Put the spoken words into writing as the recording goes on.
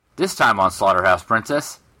This time on Slaughterhouse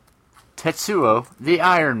Princess, Tetsuo the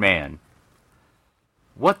Iron Man.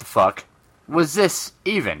 What the fuck was this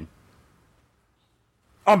even?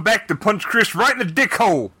 I'm back to punch Chris right in the dick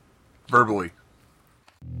hole. Verbally.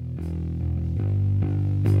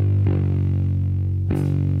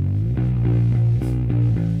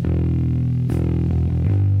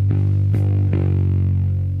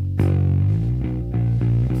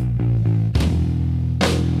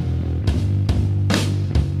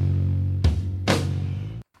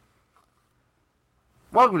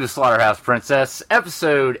 Welcome to Slaughterhouse Princess,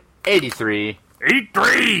 episode 83.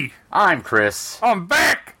 83! I'm Chris. I'm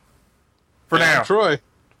back! For And now. I'm Troy.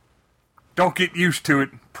 Don't get used to it,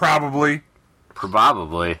 probably.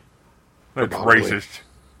 Probably. That's Probably. racist.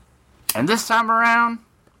 And this time around,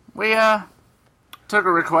 we took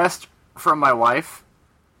a request from my wife,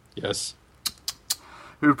 Yes.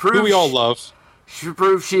 who proved Who we all love. she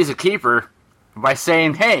proved she's a keeper by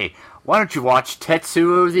saying, "Hey, why don't you watch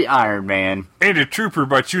Tetsuo the Iron Man?" And a trooper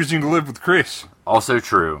by choosing to live with Chris. Also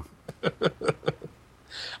true.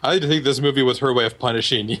 I think this movie was her way of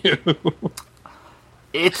punishing you.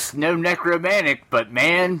 It's no necromantic, but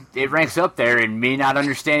man, it ranks up there in me not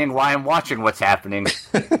understanding why I'm watching what's happening.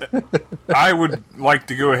 I would like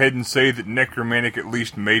to go ahead and say that Necromantic at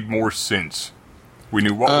least made more sense. We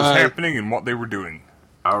knew what was happening and what they were doing.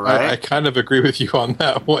 Alright? I kind of agree with you on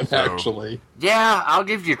that one, So- actually. Yeah, I'll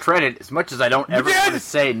give you credit, as much as I don't ever Yeah, want to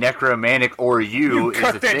say necromantic or you is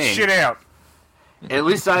cut a that thing. shit out. At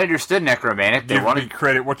least I understood necromantic. They Give me wanted,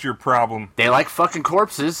 credit. What's your problem? they like fucking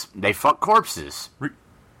corpses. They fuck corpses.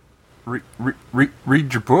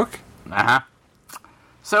 Read your book? Uh-huh.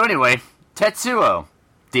 So anyway, Tetsuo,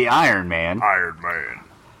 the Iron Man. Iron Man.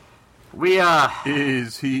 We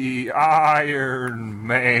Is he Iron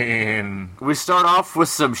Man? we start off with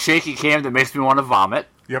some shaky cam that makes me want to vomit.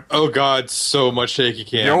 Yep. Oh god, so much shaky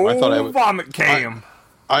cam. The I thought I old would, vomit cam.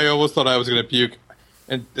 I almost thought I was going to puke,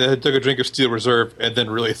 and took a drink of Steel Reserve, and then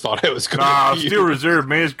really thought I was going Nah, to puke. Steel Reserve,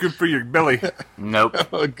 man. It's good for your belly. Nope.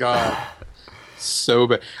 Oh god, so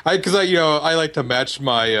bad. Because I like to match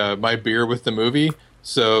my my beer with the movie.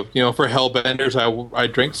 So for Hellbenders, I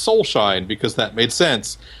drank Soulshine because that made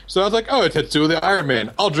sense. So I was like, oh, Tetsuo the Iron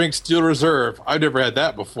Man. I'll drink Steel Reserve. I've never had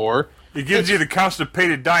that before. It gives you the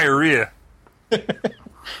constipated diarrhea.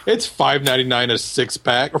 It's $5.99 a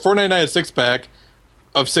 6-pack, or $4.99 a 6-pack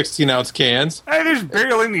of 16-ounce cans. Hey, there's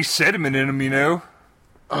barely any sediment in them, you know?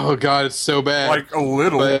 Oh god, it's so bad. Like a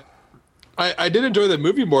little. But I did enjoy the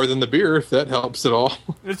movie more than the beer, if that helps at all.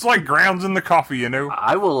 It's like grounds in the coffee, you know?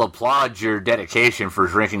 I will applaud your dedication for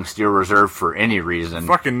drinking Steel Reserve for any reason.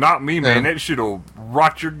 Fucking not me, man. Yeah. That shit'll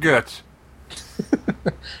rot your guts.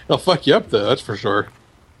 It'll fuck you up, though, that's for sure.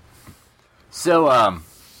 So,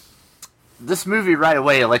 this movie right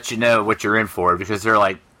away lets you know what you're in for, because they're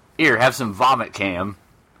like, here, have some vomit cam.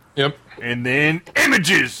 Yep. And then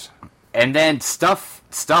images. And then stuff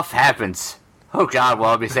happens. Oh god,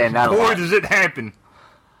 well, I'll be saying that a Boy, lot. does it happen.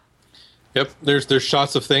 Yep, there's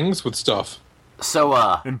shots of things with stuff. So,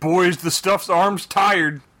 And boy, is the stuff's arms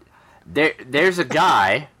tired. there's a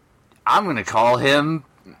guy, I'm gonna call him,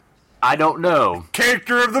 I don't know,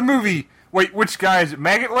 Character of the movie. Wait, which guy is it?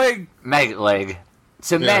 Maggot Leg? Maggot Leg. It's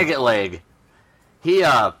a Yeah. Maggot Leg. He,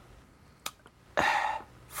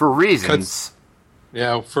 for reasons,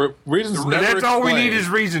 Yeah, for reasons never That's all we need explained. is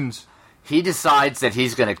reasons. he decides that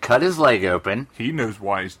he's gonna cut his leg open He knows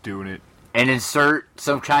why he's doing it. and insert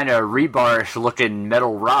some kind of rebarish looking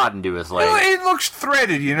metal rod into his Well, leg. it looks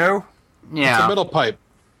threaded, you know? It's a Yeah. metal pipe.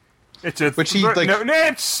 It's a... Which he, like- No,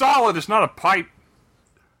 it's solid. It's not a pipe.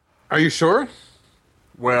 Are you sure?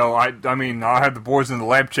 Well, I mean, I'll have the boys in the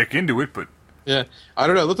lab check into it, but... Yeah. I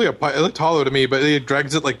don't know, it looked like a pipe. It looked hollow to me, but he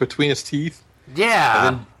drags it, like, between his teeth. Yeah.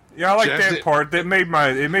 And then- Yeah, I like Jabs that it- part. It made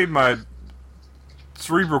my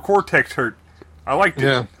cerebral cortex hurt. I liked it.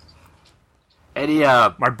 Yeah. And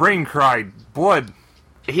My brain cried. Blood.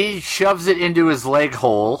 he shoves it into his leg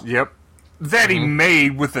hole. Yep. That he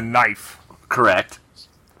made with a knife. Correct.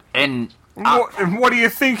 And And what do you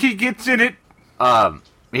think he gets in it?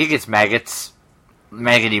 he gets maggots.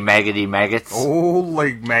 Maggoty maggots. Oh,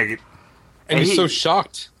 leg maggot. And he's he- so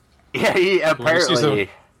shocked. Yeah, he you see apparently some-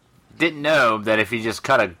 didn't know that if he just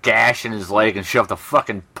cut a gash in his leg and shoved a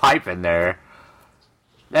fucking pipe in there,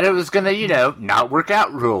 that it was gonna, not work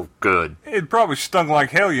out real good. It probably stung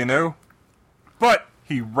like hell, you know. But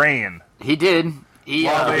he ran. He did. He,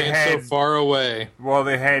 Well, they And had- so far away. Well,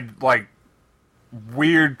 they had, like,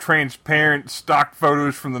 weird, transparent stock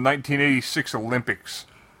photos from the 1986 Olympics.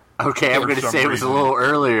 okay, I'm for gonna some say it was a reason. little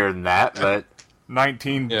earlier than that, but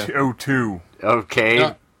 1902. okay.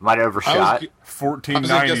 Yeah. Might have overshot. I was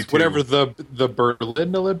 1492. guess whatever the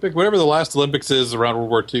Berlin Olympic, whatever the last Olympics is around World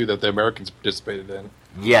War II that the Americans participated in.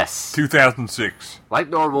 Yes. 2006. Like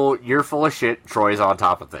normal, you're full of shit. Troy's on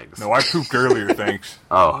top of things. No, I pooped earlier, thanks.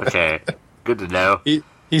 Oh, okay. Good to know.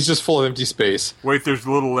 He's just full of empty space. Wait, there's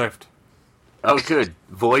a little left. Oh, good.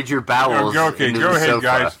 Void your bowels. Okay, into go the ahead, sofa.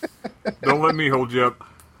 guys. Don't let me hold you up.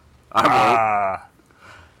 I won't. Ah.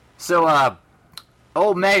 So,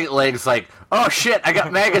 old maggot leg's like, oh shit, I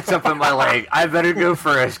got maggots up in my leg. I better go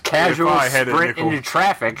for a casual I had a sprint nickel. into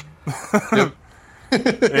traffic. And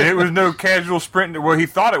it was no casual sprint. Well, he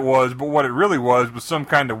thought it was, but what it really was some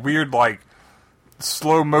kind of weird, like,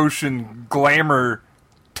 slow motion glamour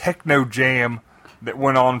techno jam that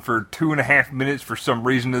went on for 2.5 minutes for some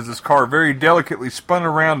reason as this car very delicately spun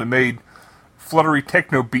around and made fluttery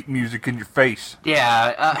techno beat music in your face.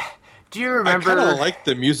 Yeah, do you remember? I kind of like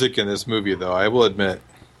the music in this movie, though, I will admit.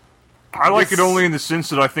 I like it only in the sense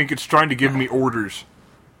that I think it's trying to give me orders.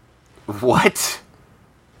 What?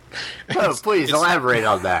 Oh, please elaborate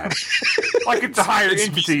on that. Like it's a higher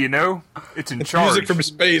entity, you know? It's in charge. Music from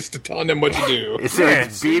space to telling them what to do. It's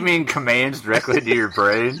Yes. beaming commands directly to your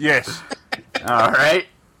brain. Yes. All right.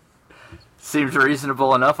 Seems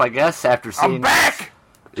reasonable enough, I guess, after seeing... I'm back!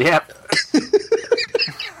 Yep.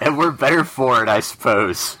 And we're better for it, I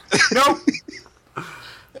suppose. Nope.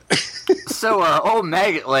 So, old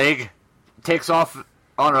maggot leg takes off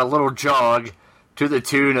on a little jog to the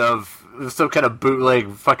tune of some kind of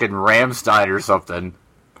bootleg fucking Rammstein or something.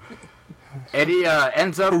 And he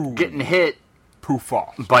ends up getting hit Poof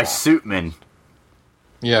off. by Suitman.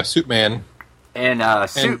 Yeah, Suit Man. And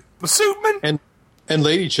Suit... The Suitman? And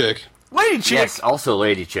Lady Chick. Lady chick? Yes, also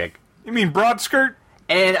Lady Chick. You mean broad skirt?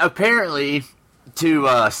 And apparently,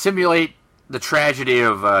 to simulate the tragedy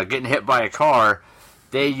of getting hit by a car,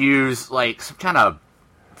 they use, like, some kind of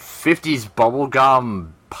 50s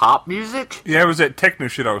bubblegum pop music? Yeah, it was that techno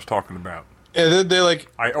shit I was talking about. And then they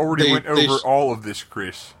like... I already went over all of this,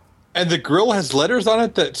 Chris. And the grill has letters on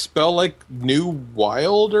it that spell like New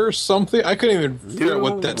Wild or something. I couldn't even figure out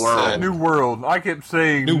what that World. said. New World. I kept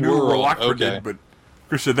saying New New World. World, Aqua okay. did, but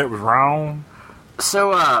Chris said that was wrong.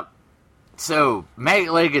 So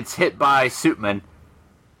Maggot Leg gets hit by Suitman.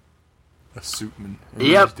 A Suitman.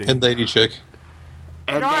 Yep. And Lady Chick.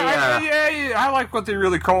 And No, they, I like what they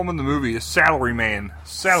really call him in the movie, a salary man.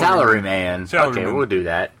 Salaryman. Okay, Salaryman. we'll do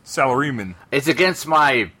that. Salaryman. It's against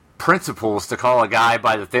my principles to call a guy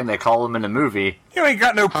by the thing they call him in the movie. You ain't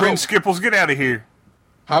got no Prince Skipples. Get out of here.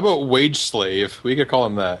 How about Wage Slave? We could call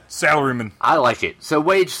him that. Salaryman. I like it. So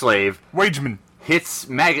Wage Slave Wageman. hits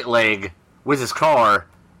Maggot Leg with his car,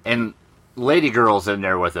 and Lady Girl's in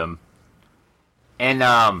there with him. And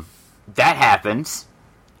that happens.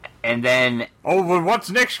 And then, Oh, well,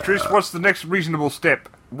 what's next, Chris? What's the next reasonable step?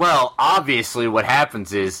 well, obviously what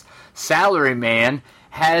happens is Salaryman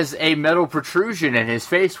has a metal protrusion in his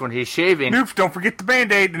face when he's shaving. Nope, don't forget the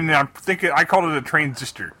Band-Aid, and I'm thinking I called it a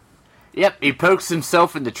transistor. Yep, he pokes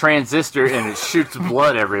himself in the transistor and it shoots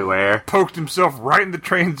blood everywhere. Poked himself right in the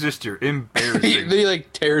transistor. He Embarrassing.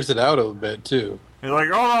 like tears it out a little bit too. He's like,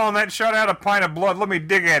 hold on, that shot out a pint of blood. Let me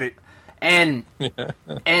dig at it. And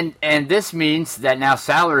and this means that now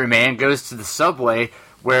Salaryman goes to the subway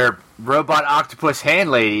where Robot Octopus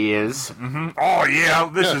Hand Lady is. Oh yeah,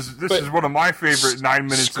 this Yeah, is but one of my favorite 9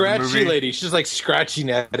 minutes of the Scratchy movie. lady. She's like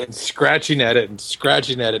scratching at it and scratching at it and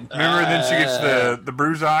scratching at it. Remember, then she gets the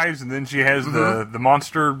bruise eyes, and then she has the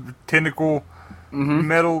monster tentacle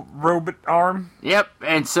metal robot arm. Yep,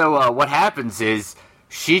 and so what happens is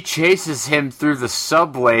she chases him through the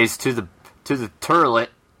subways to the turlet,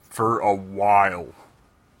 For a while.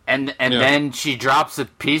 and Yeah. then she drops a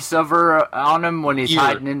piece of her on him when he's Ear.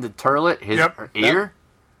 hiding in the turlet. His Yep. ear?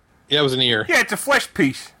 Yeah, it was an ear. Yeah, it's a flesh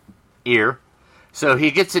piece. Ear. So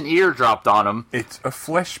he gets an ear dropped on him. It's a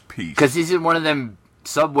flesh piece. Because he's in one of them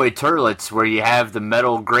subway turlets where you have the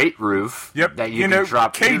metal grate roof Yep, that you you can know,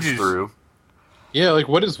 drop cages. ears through. Yeah, like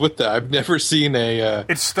what is with that? I've never seen a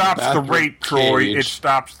It stops the bathroom rape, Troy. cage. It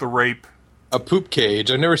stops the rape. a poop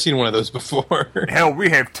cage. I've never seen one of those before. Hell, we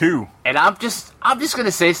have two. And I'm just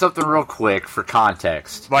gonna say something real quick for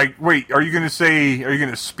context. Like, wait, are you going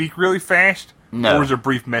to speak really fast? No. Or is it a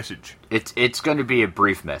brief message? It's going to be a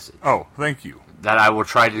brief message Oh, thank you. that I will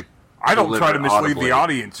try to. I don't try to deliver mislead audibly. the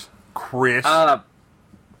audience, Chris.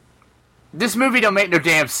 This movie don't make no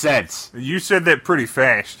damn sense. You said that pretty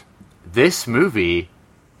fast. This movie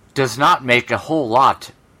does not make a whole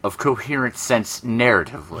lot of coherent sense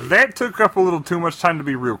narratively. That took up a little too much time to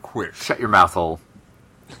be real quick. Shut your mouth hole.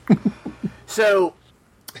 So,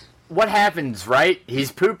 what happens, right?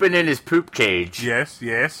 He's pooping in his poop cage. Yes,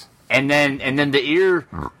 yes. And then the ear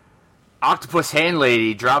octopus hand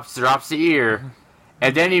lady drops the ear,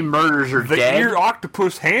 and then he murders her The dead. ear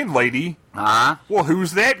octopus hand lady. Uh-huh. Well,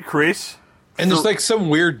 who's that, Chris? And there's like some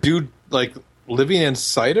weird dude like living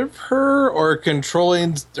inside of her or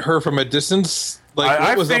controlling her from a distance. Like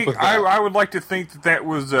what was up with that? I would like to think that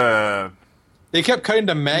was They kept cutting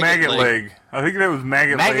to Maggot Leg. I think that was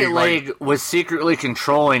Maggot Leg. Maggot Leg like, was secretly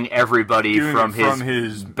controlling everybody doing from it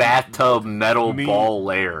his bathtub metal mean ball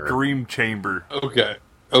lair. dream chamber.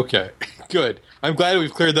 Okay, good. I'm glad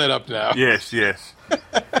we've cleared that up now. Yes.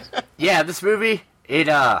 Yeah, this movie, it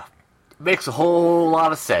makes a whole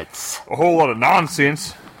lot of sense. A whole lot of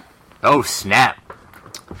nonsense. Oh, snap.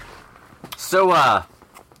 So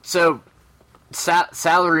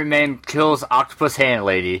Salaryman kills Octopus Hand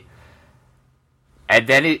Lady, and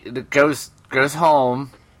then he goes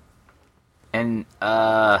home, and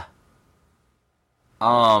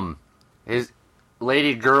his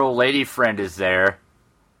lady friend is there,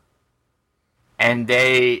 and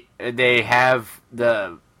they have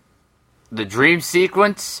the dream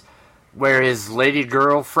sequence where his lady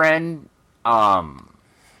girlfriend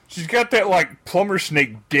She's got that like plumber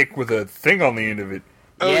snake dick with a thing on the end of it.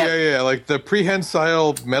 Oh Yeah. yeah. Like the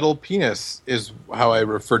prehensile metal penis is how I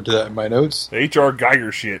referred to that in my notes. The H.R.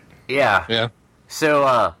 Geiger shit. yeah. Yeah.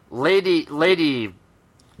 So lady girl,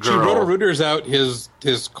 She roto-rooters out his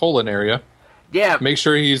colon area. yeah, Make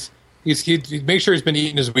sure he make sure he's been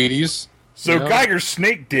eating his Wheaties. So Yeah. Geiger's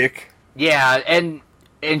snake dick. yeah,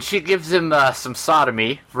 and she gives him some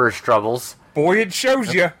sodomy for his troubles. Boy, it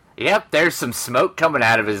shows you. Yep, there's some smoke coming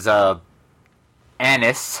out of his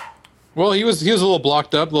anus. Well, he was a little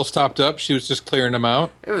blocked up, a little stopped up. She was just clearing him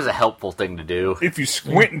out. It was a helpful thing to do. If you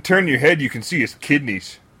squint and turn your head, you can see his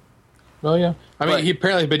kidneys. Well, yeah. I mean, But- he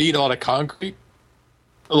apparently been eating a lot of concrete,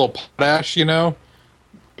 a little potash,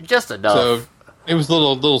 Just enough. So it was a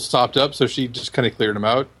little stopped up. So she just kind of cleared him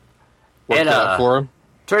out. Worked And, it out for him.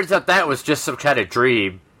 Turns out that was just some kind of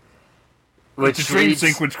dream. It's a Which dream leads,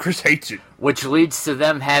 sequence. Chris hates it. which leads to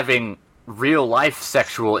them having real life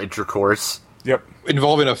sexual intercourse. Yep.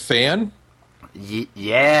 Involving a fan.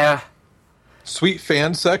 Yeah. Sweet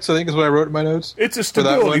fan sex, I think is what I wrote in my notes. It's a that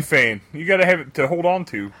stability one? fan. You got to have it to hold on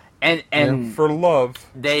to And for love.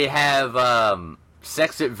 they have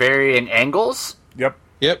sex at varying angles. Yep.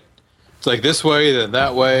 Yep. It's like this way, then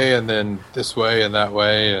that way, and then this way and that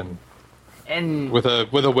way, and And with a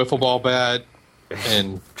wiffle ball bat,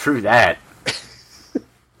 and true that.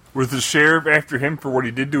 Was the sheriff after him for what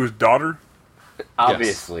he did to his daughter?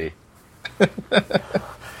 Obviously.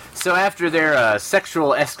 So after their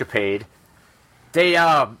sexual escapade, they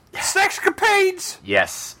Sexcapades!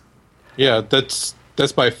 yes. yeah, that's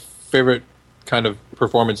my favorite kind of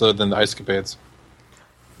performance other than the Ice Capades.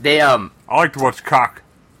 They I like to watch cock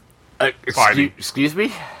Fighting. excuse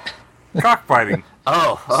me? fighting.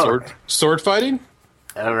 Oh. Sword fighting,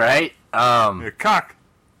 All right. Yeah, cock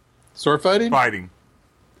sword fighting. fighting.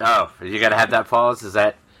 Oh, you gotta have that pause? Is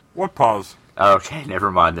that What pause? okay,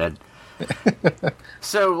 never mind then.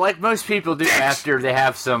 So, like most people do after they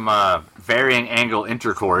have some varying angle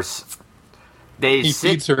intercourse, they He sit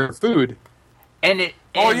feeds her food. and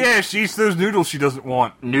Oh yeah, she eats those noodles she doesn't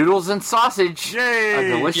want. noodles and sausage. Yay!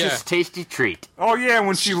 A delicious, Yeah. tasty treat. Oh yeah,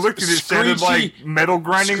 when she looked at it, it sounded Screechy. like metal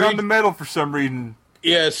grinding on Screech- the metal for some reason.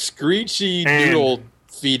 Yeah, screechy And- noodle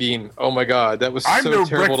feeding. Oh my god, that was I'm so no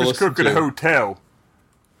terrible to breakfast listen cook at a to. hotel,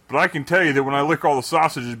 but I can tell you that when I lick all the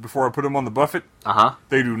sausages before I put them on the buffet, Uh-huh.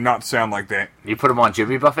 they do not sound like that. You put them on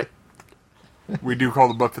Jimmy Buffett? We do call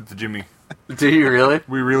the buffet the Jimmy. Do you really?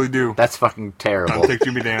 We really do. That's fucking I'll terrible. take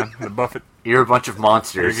Jimmy down. The buffet. You're a bunch of Gotta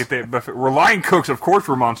monsters. get that buffet. We're line cooks, of course.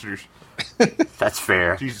 We're monsters. That's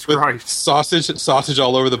fair. Jesus With Christ, sausage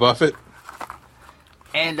all over the buffet.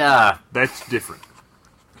 And that's different.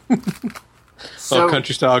 so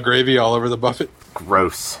Country style gravy all over the buffet.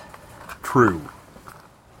 gross. True.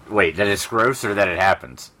 Wait, that it's gross or that it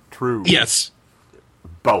happens? True. Yes,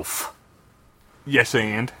 Both. Yes,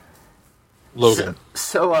 and Logan.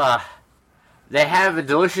 So they have a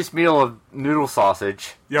delicious meal of noodle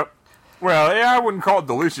sausage. yep. Well, yeah, I wouldn't call it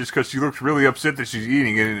delicious because she looks really upset that she's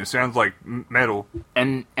eating it, and it sounds like metal.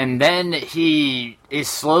 And then he is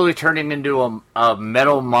slowly turning into a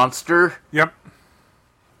metal monster Yep.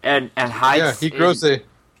 and hides. Yeah,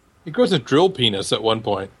 he grows a drill penis at one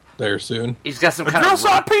point there soon. He's got some A kind drill of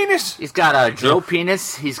saw penis. He's got a drill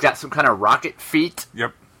penis. He's got some kind of rocket feet,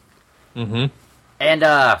 Yep. and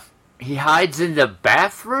he hides in the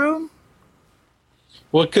bathroom.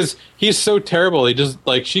 Well, because he's so terrible, he just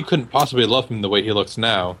she couldn't possibly love him the way he looks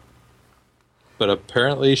now. But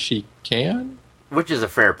apparently she can. Which is a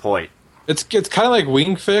fair point. It's kind of like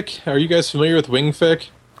wingfic. Are you guys familiar with wingfic?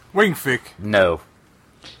 Wingfic. No.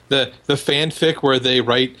 The fanfic where they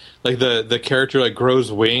write like the character like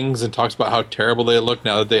grows wings and talks about how terrible they look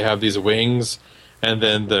now that they have these wings, and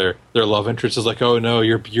then their love interest is like, oh no,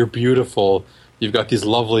 you're beautiful, you've got these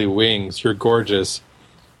lovely wings, you're gorgeous.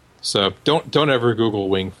 So don't ever Google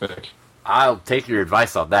wing fic. I'll take your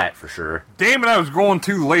advice on that for sure. Damn it, I was going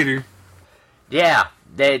to later. Yeah,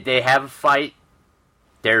 they have a fight.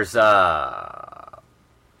 There's a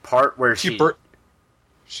part where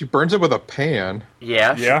she burns it with a pan.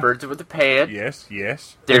 Yeah, she Yeah. burns it with a pan. Yes.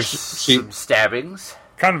 There's She- some stabbings.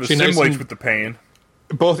 Kind of She knows assimilates some- with the pan.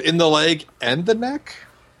 Both in the leg and the neck.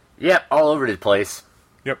 Yep, all over the place.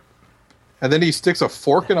 Yep. And then he sticks a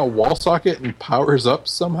fork in a wall socket and powers up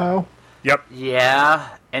somehow. Yep. Yeah,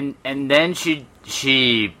 and then she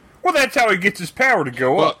Well, that's how he gets his power to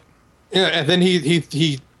go Well, up. yeah, and then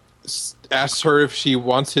he asks her if she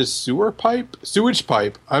wants his sewage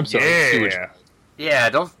pipe. I'm sorry, sewage. Yeah.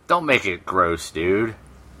 yeah, don't make it gross, dude.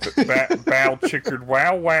 Bow chickered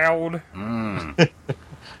wow wowed.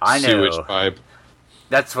 I know. Sewage pipe.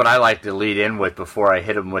 That's what I like to lead in with before I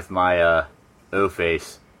hit him with my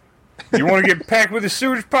O-face. You want to get packed with a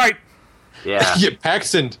sewage pipe? Yeah. Yeah,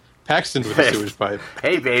 Paxton with a sewage pipe.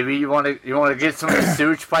 Hey, baby, you want to get some of the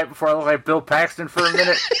sewage pipe before I look like Bill Paxton for a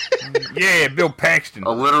minute? Yeah, Bill Paxton. A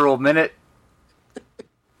literal minute?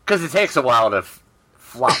 Because it takes a while to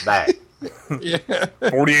flop back. Yeah.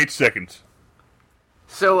 48 seconds.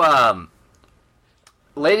 So,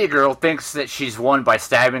 Lady Girl thinks that she's won by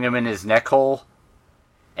stabbing him in his neck hole,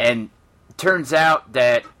 and turns out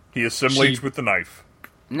that He assimilates She- with the knife.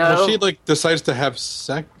 no, Well, she like decides to have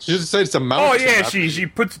sex. She decides to mount. Oh him yeah, after she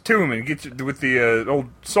puts it to him and gets it with the old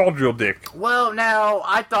saw drill dick. well, now,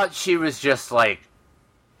 I thought she was just, like,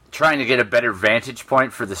 trying to get a better vantage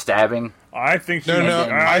point for the stabbing. I think she No, was,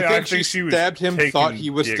 no. I think she was stabbed him, taking thought he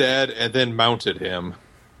was dick. dead, and then mounted him.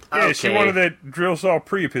 Yeah, she Okay. wanted that drill saw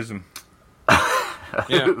priapism.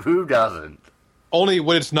 Yeah. Who doesn't? Only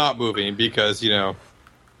when it's not moving, because that would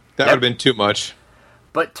Yep. have been too much.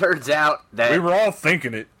 But turns out that We were all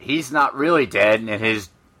thinking it. he's not really dead, and his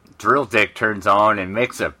drill dick turns on and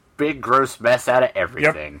makes a big, gross mess out of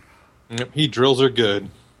everything. Yep, he drills her good.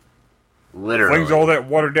 Literally. Flings all that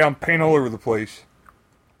watered down paint all over the place.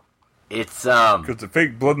 It's, Because the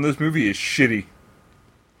fake blood in this movie is shitty.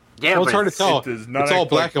 yeah, Well, it's but hard to tell. it does not It's all act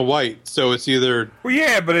black like- and white, so it's either Well,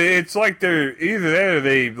 yeah, but it's like they're either that or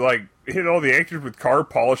they like hit all the actors with car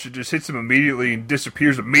polish. It just hits them immediately and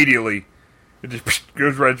disappears immediately. It just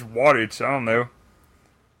goes right to water. I don't know.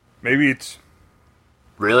 Maybe it's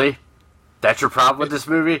really? That's your problem with this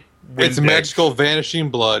movie? it's Windex. magical vanishing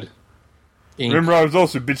blood. Ink. Remember, I was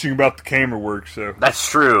also bitching about the camera work. So That's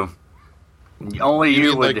true. Only You you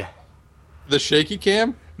mean, would... like- The shaky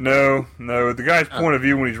cam? no, the guy's point of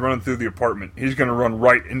view when he's running through the apartment, he's going to run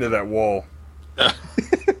right into that wall.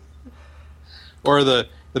 Or the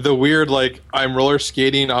weird, like, I'm roller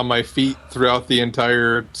skating on my feet throughout the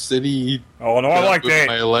entire city. Oh no, I like with that.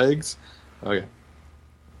 my legs. Okay.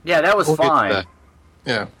 Yeah, that was We'll get to fine. that.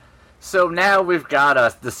 Yeah. So now we've got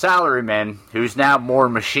the salaryman, who's now more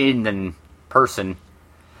machine than person.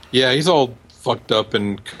 Yeah, he's all fucked up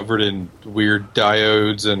and covered in weird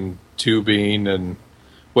diodes and tubing and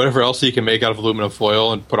whatever else he can make out of aluminum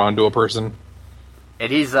foil and put onto a person.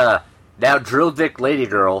 And he's now drill dick lady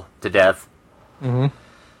girl to death. Mm-hmm.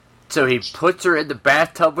 So he puts her in the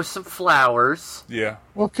bathtub with some flowers. Yeah,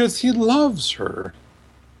 Well, because he loves her.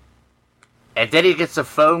 And then he gets a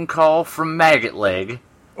phone call from Maggot Leg,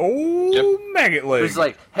 oh Yep. maggot leg. who's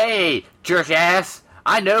like, "Hey, jerk ass,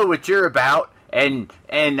 I know what you're about, and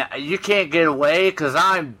you can't get away because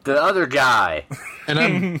I'm the other guy." And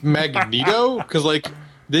I'm Magneto, because, like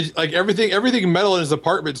everything metal in his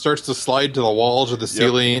apartment starts to slide to the walls or the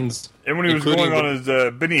ceilings. and when he was including going on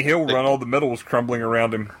his Benny Hill run, all the metal was crumbling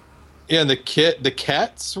around him. Yeah, and the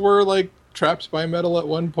cats were, like, trapped by metal at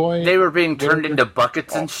one point. They were being turned into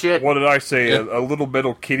buckets and shit. What did I say? Yeah. A little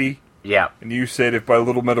metal kitty? Yeah, And you said if by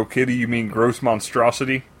little metal kitty you mean gross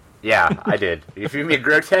monstrosity? yeah, I did. If you mean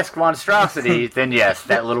grotesque monstrosity, then yes,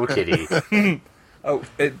 that little kitty. Oh,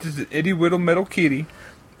 it's an itty whittle metal kitty.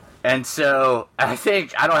 And so, I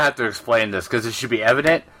think, I don't have to explain this because it should be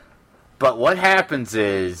evident, but what happens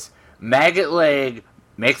is, Maggot Leg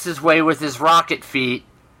makes his way with his rocket feet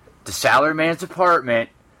to Salaryman's apartment,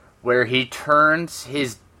 where he turns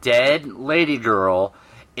his dead lady girl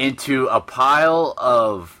into a pile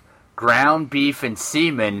of ground beef and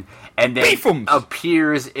semen, and then Beefums!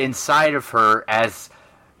 appears inside of her as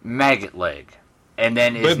Maggot Leg, and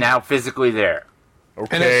then is But- now physically there. And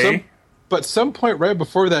Okay. at some point right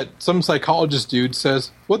before that, some psychologist dude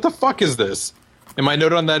says, "What the fuck is this?" And my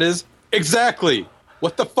note on that is, exactly.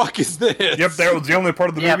 what the fuck is this? Yep, that was the only part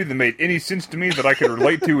of the Yep. movie that made any sense to me that I could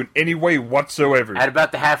relate to in any way whatsoever. At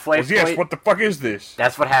about the halfway Was, yes, point, what the fuck is this?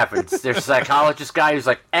 that's what happens. There's a psychologist guy who's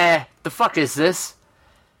like, the fuck is this?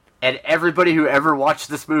 And everybody who ever watched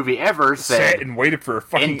this movie ever said, Sat and waited for a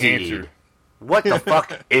fucking Indeed. answer. what the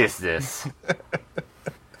fuck is this?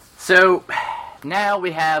 So, now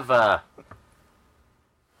we have,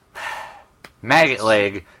 Maggot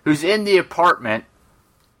Leg, who's in the apartment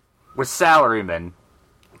with Salaryman,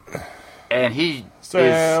 and he is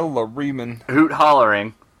Salaryman. hoot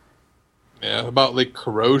hollering, Yeah, about like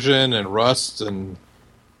corrosion and rust and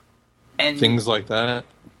and things like that.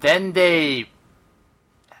 then they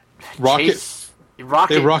Rocket,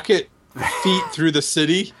 rocket, they rocket feet through the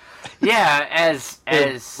city. yeah, as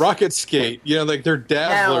Rocket skate. You know, like they're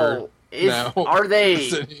Dazzler. now, now.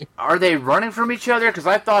 are they running from each other? Because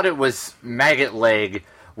I thought it was Maggot Leg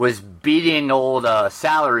was beating old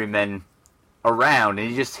Salaryman around, and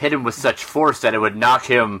he just hit him with such force that it would knock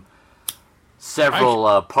him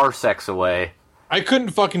several parsecs away. I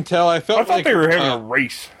couldn't fucking tell. I felt I thought like they were having a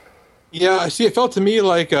race. Yeah, see, it felt to me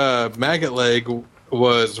like Maggot Leg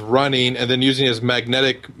was running and then using his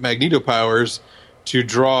magneto powers to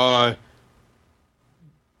draw,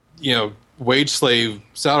 wage slave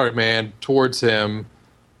salary man towards him,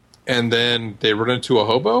 and then they run into a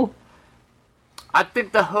hobo I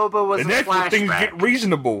think the hobo was And a that's where things get flashback.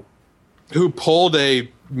 reasonable. who pulled a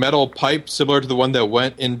metal pipe similar to the one that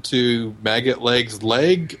went into Maggot Leg's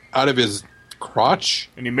leg out of his crotch,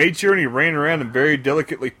 And he made sure and he ran around and very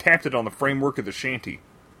delicately tapped it on the framework of the shanty.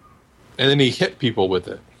 and then he hit people with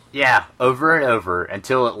it. Yeah, over and over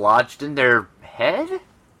until it lodged in their head.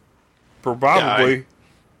 Probably.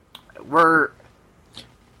 We're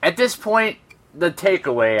at this point. The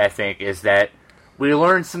takeaway, I think, is that we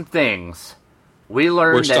learned some things. We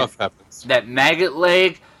Where learned stuff happens. that Maggot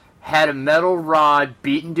Leg had a metal rod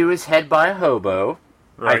beaten to his head by a hobo.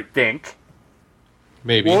 I Right. think.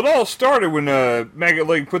 Maybe. Well, it all started when Maggot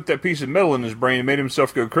Leg put that piece of metal in his brain and made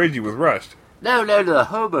himself go crazy with rust. No, the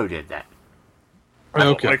hobo did that.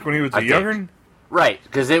 Okay. Like when he was I a think. young'un? Right,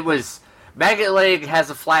 because it was Maggot Leg has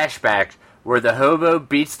a flashback where the hobo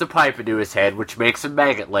beats the pipe into his head, which makes him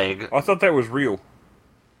Maggot Leg, I thought that was real.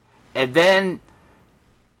 and then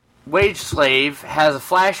Wage Slave has a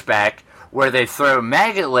flashback where they throw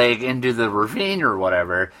Maggot Leg into the ravine or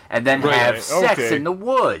whatever, and then Right, have sex okay. in the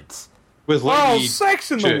woods. with Oh, Lady sex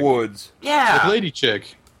in Chick. the woods. Yeah, With Lady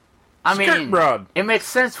Chick. I Skirt mean, broad. it makes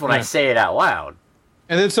sense when I Yeah. say it out loud.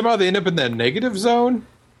 And then somehow they end up in that negative zone.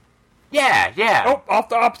 Yeah, Oh, off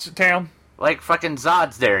the opposite town. like fucking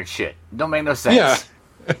Zod's there and shit. Don't make no sense.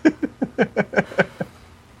 Yeah.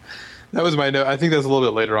 That was my note. I think that's a little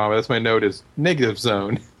bit later on, but that's my note is negative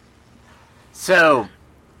zone. So,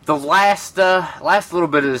 the last little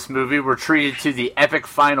bit of this movie, we're treated to the epic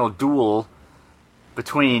final duel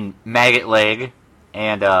between Maggot Leg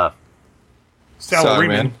and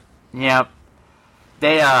Salaryman. yep.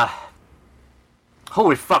 They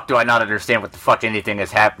holy fuck, do I not understand what the fuck anything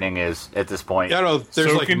is happening is at this point. Yeah, I don't know.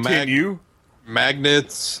 There's So like continue.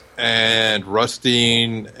 magnets and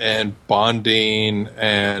rusting and bonding,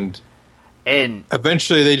 and And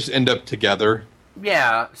eventually they just end up together.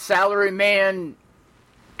 yeah, Salaryman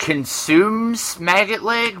consumes Maggot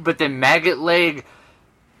Leg, but then Maggot Leg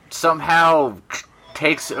somehow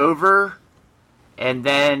takes over, and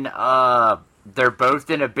then they're both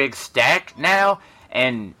in a big stack now,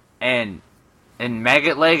 and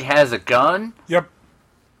Maggot Leg has a gun, Yep.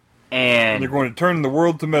 And they're and going to turn the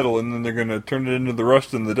world to metal, and then they're going to turn it into the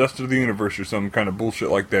rust and the dust of the universe or some kind of bullshit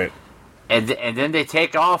like that. and then they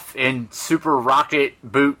take off in super rocket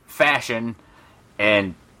boot fashion,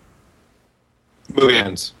 and Movie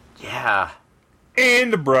ends. yeah,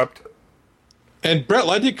 And abrupt. And Brett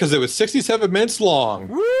liked it because it was 67 minutes long.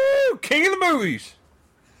 Woo! King of the movies.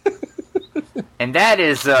 and that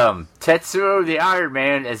is Tetsuo the Iron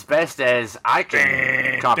Man as best as I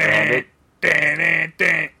can comprehend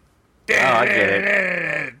it. Oh, I get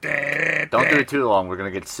it. Don't do it too long. We're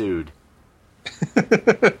gonna get sued.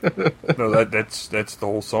 No, that's the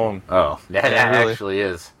whole song. Oh, that really? actually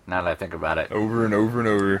is. Now that I think about it. Over and over and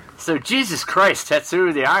over. So Jesus Christ,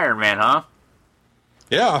 Tetsuo the Iron Man, huh?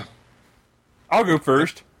 Yeah. I'll go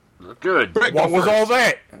first. Good. Brett, What go was first. all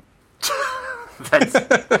that?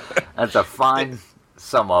 That's a fine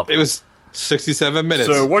sum up. It was 67 minutes.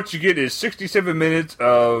 So what you get is 67 minutes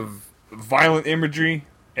of violent imagery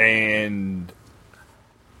and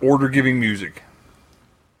order-giving music.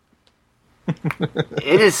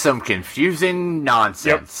 It is some confusing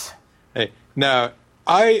nonsense. Hey, now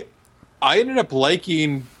I ended up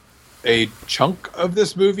liking a chunk of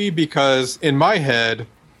this movie because in my head,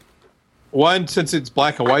 one, since it's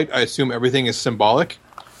black and white, I assume everything is symbolic,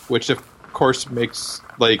 which of course makes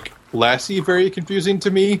like Lassie very confusing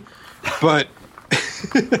to me. But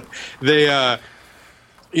they,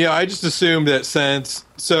 I just assumed that since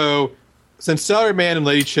Salary Man and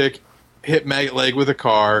Lady Chick hit Maggot Leg with a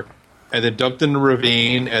car and then dumped in the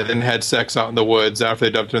ravine and then had sex out in the woods after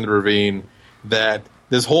they dumped her in the ravine, that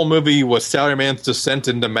this whole movie was Salary Man's descent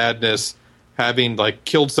into madness, having like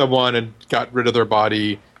killed someone and got rid of their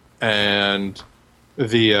body, and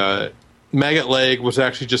the Maggot Leg was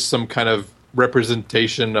actually just some kind of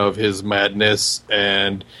representation of his madness,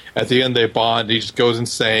 and at the end they bond. He just goes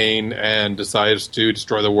insane and decides to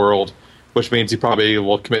destroy the world, which means he probably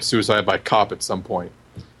will commit suicide by cop at some point.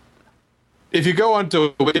 If you go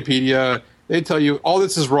onto Wikipedia, they tell you all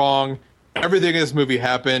this is wrong, everything in this movie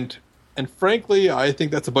happened, and frankly, I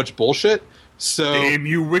think that's a bunch of bullshit. So, damn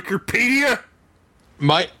you, Wikipedia!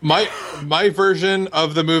 My version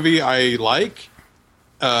of the movie I like.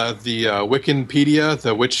 The Wikipedia,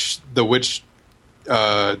 the witch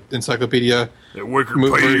encyclopedia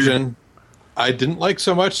version, I didn't like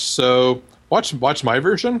so much. So watch my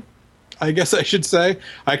version, I guess I should say.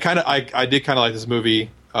 I did kind of like this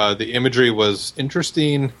movie. The imagery was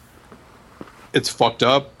interesting. It's fucked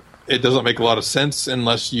up. It doesn't make a lot of sense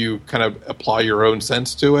unless you kind of apply your own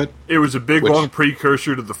sense to it. It was a big, long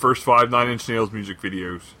precursor to the first 5 Nine Inch Nails music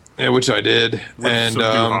videos. Yeah, which I did.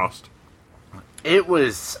 It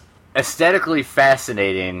was aesthetically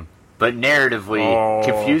fascinating, but narratively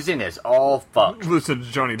confusing as all fuck. Listen to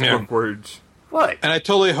Johnny Book words. What? And I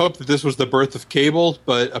totally hoped that this was the birth of cable,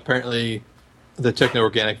 but apparently the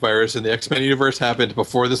techno-organic virus in the X-Men universe happened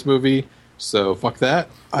before this movie, so fuck that.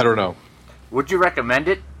 I don't know. Would you recommend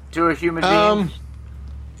it to a human being?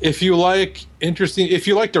 If you liked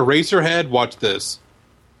Eraserhead, watch this.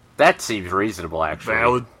 That seems reasonable, actually.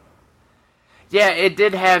 Valid. Yeah, it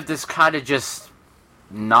did have this kind of just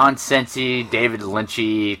nonsensy, David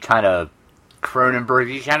Lynchy kind of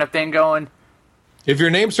Cronenberg-y kind of thing going. If your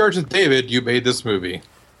name starts with David, you made this movie.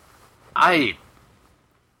 I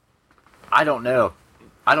don't know.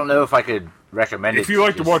 I don't know if I could recommend it. If you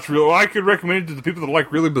like to watch I could recommend it to the people that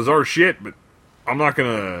like really bizarre shit, but I'm not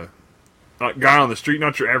guy on the street,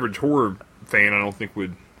 not your average horror fan, I don't think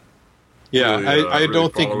would. Yeah, really, I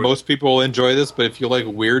don't think most people will enjoy this, but if you like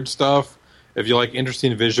weird stuff, if you like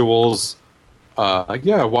interesting visuals,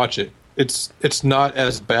 watch it. It's not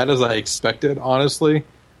as bad as I expected, honestly.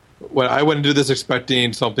 When I went into this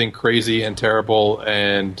expecting something crazy and terrible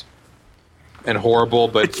and horrible,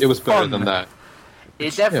 but it was better than that.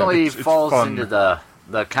 It definitely falls into the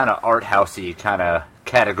kind of art housey kind of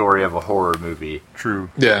category of a horror movie. True.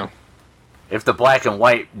 Yeah. If the black and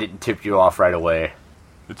white didn't tip you off right away.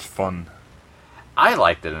 It's fun. I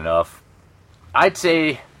liked it enough. I'd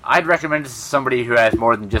say I'd recommend it to somebody who has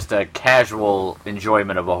more than just a casual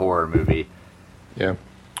enjoyment of a horror movie. Yeah.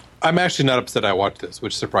 I'm actually not upset I watched this,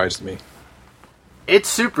 which surprised me. It's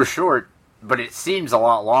super short, but it seems a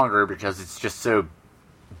lot longer because it's just so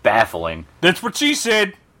baffling. That's what she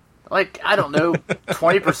said. Like, I don't know,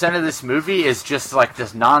 20% of this movie is just like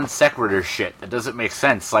this non sequitur shit that doesn't make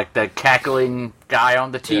sense. Like the cackling guy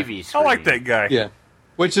on the TV screen. I like that guy. Yeah.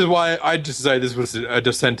 Which is why I just decided this was a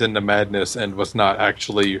descent into madness and was not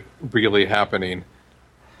actually really happening.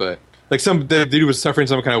 But like the dude was suffering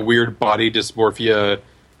some kind of weird body dysmorphia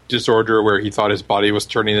disorder where he thought his body was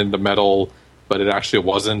turning into metal, but it actually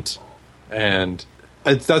wasn't. And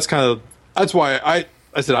that's why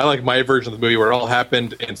I said I like my version of the movie where it all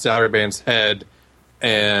happened in Salary Man's head,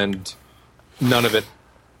 and none of it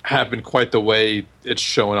happened quite the way it's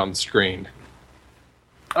shown on the screen.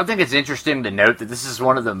 I think it's interesting to note that this is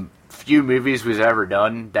one of the few movies we've ever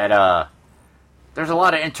done that there's a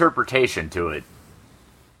lot of interpretation to it.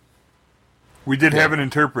 We did have an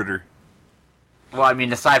interpreter. Well, I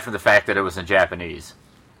mean, aside from the fact that it was in Japanese.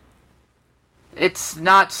 It's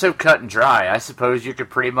not so cut and dry. I suppose you could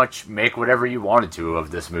pretty much make whatever you wanted to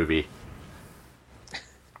of this movie.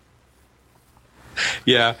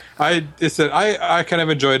 Yeah, I kind of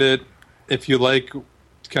enjoyed it. If you like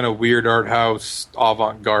kind of weird art house,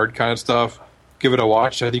 avant-garde kind of stuff, give it a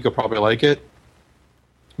watch. I think you'll probably like it.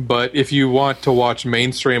 But if you want to watch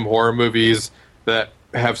mainstream horror movies that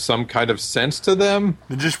have some kind of sense to them,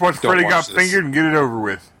 then just watch Freddy Got Fingered and get it over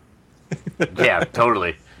with. Yeah,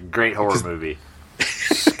 totally. Great horror movie.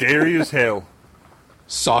 Scary as hell.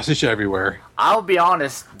 Sausage everywhere. I'll be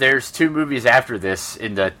honest, there's 2 movies after this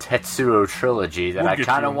in the Tetsuo trilogy that I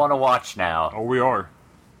kind of want to watch now. Oh, we are.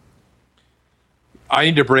 I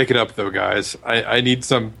need to break it up, though, guys. I need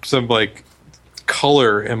some like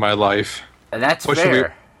color in my life. And that's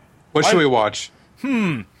fair. What should we watch?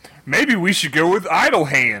 Maybe we should go with Idle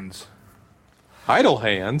Hands. Idle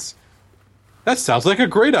hands? That sounds like a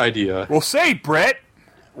great idea. Well, say, Brett.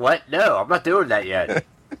 What? No, I'm not doing that yet.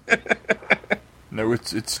 No,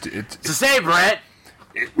 it's So say, Brett.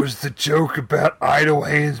 It was the joke about idle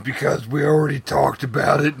hands because we already talked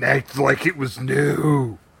about it and acted like it was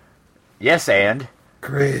new. Yes, and.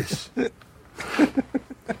 Chris.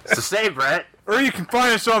 So say, Brett. Or you can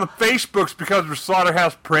find us on the Facebooks because we're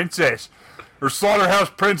Slaughterhouse Princess. Or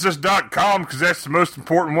slaughterhouseprincess.com because that's the most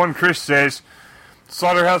important one, Chris says.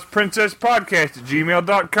 Slaughterhouse Princess Podcast at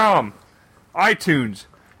gmail.com. iTunes.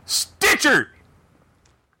 Stitcher!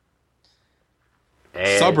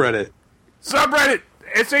 And Subreddit. Subreddit!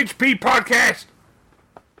 SHP Podcast!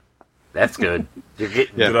 That's good. You're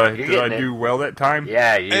getting. Yeah. Did I do well that time?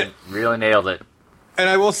 Yeah, you really nailed it. And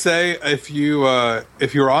I will say, if you're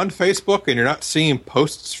on Facebook and you're not seeing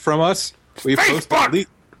posts from us, we post Facebook!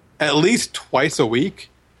 at least twice a week.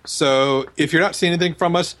 So if you're not seeing anything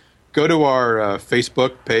from us, go to our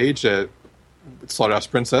Facebook page at Slaughterhouse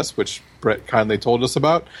Princess, which Brett kindly told us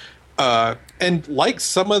about, and like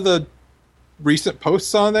some of the recent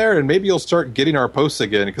posts on there, and maybe you'll start getting our posts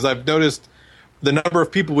again, because I've noticed the number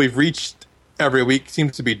of people we've reached every week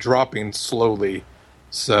seems to be dropping slowly.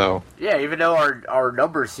 So Yeah, even though our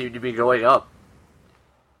numbers seem to be going up.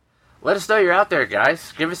 Let us know you're out there,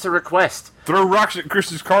 guys. Give us a request. Throw rocks at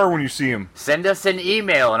Chris's car when you see him. Send us an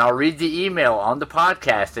email, and I'll read the email on the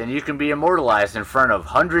podcast, and you can be immortalized in front of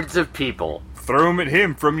hundreds of people. Throw them at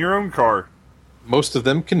him from your own car. most of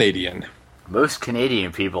them Canadian. Most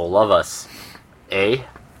Canadian people love us. Eh?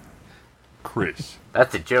 Chris.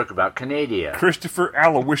 That's a joke about Canada. Christopher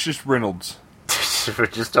Aloysius Reynolds.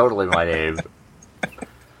 Which is totally my name.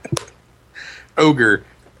 Ogre.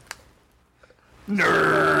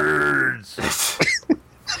 Nerds!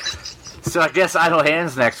 So I guess Idle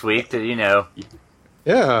Hands next week to,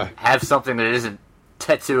 Yeah. have something that isn't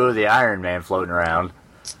Tetsuo the Iron Man floating around.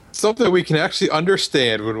 Something we can actually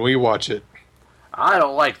understand when we watch it. I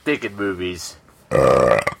don't like thinking movies.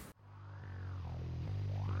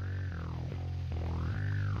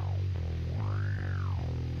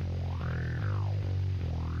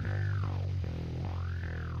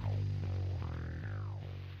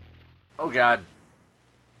 Oh God.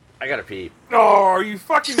 I gotta pee. Oh, are you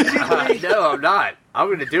fucking kidding me? No, I'm not.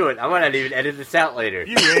 I'm gonna do it. I might not even edit this out later.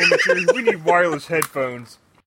 You amateur. We need wireless headphones.